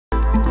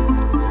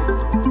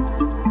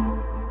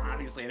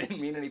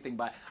mean anything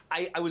by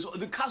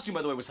the costume,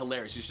 by the way, was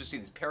hilarious. You should see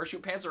these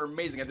parachute pants are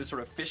amazing. I had this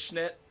sort of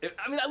fishnet.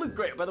 I mean, I look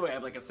great. By the way, I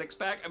have like a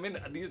six-pack. I mean,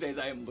 these days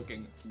I am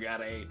looking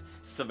great.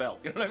 Svelte.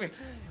 You know what I mean?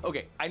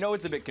 Okay, I know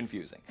it's a bit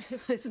confusing.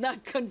 It's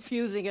not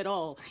confusing at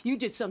all. You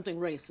did something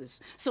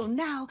racist. So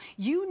now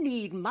you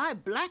need my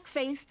black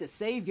face to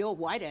save your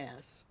white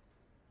ass.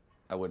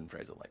 I wouldn't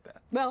phrase it like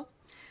that. Well,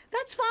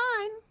 that's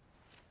fine,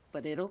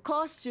 but it'll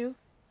cost you.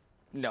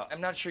 No,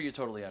 I'm not sure you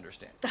totally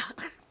understand.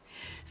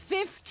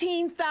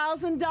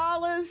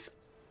 $15,000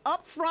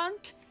 up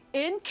front,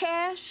 in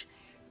cash,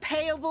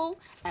 payable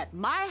at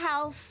my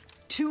house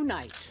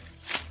tonight.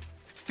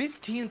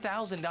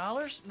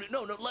 $15,000?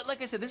 No,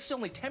 like I said, this is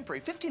only temporary.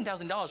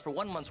 $15,000 for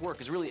 1 month's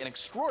work is really an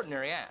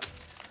extraordinary ask.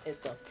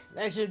 It's a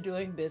pleasure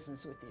doing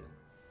business with you.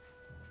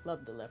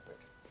 Love the leopard.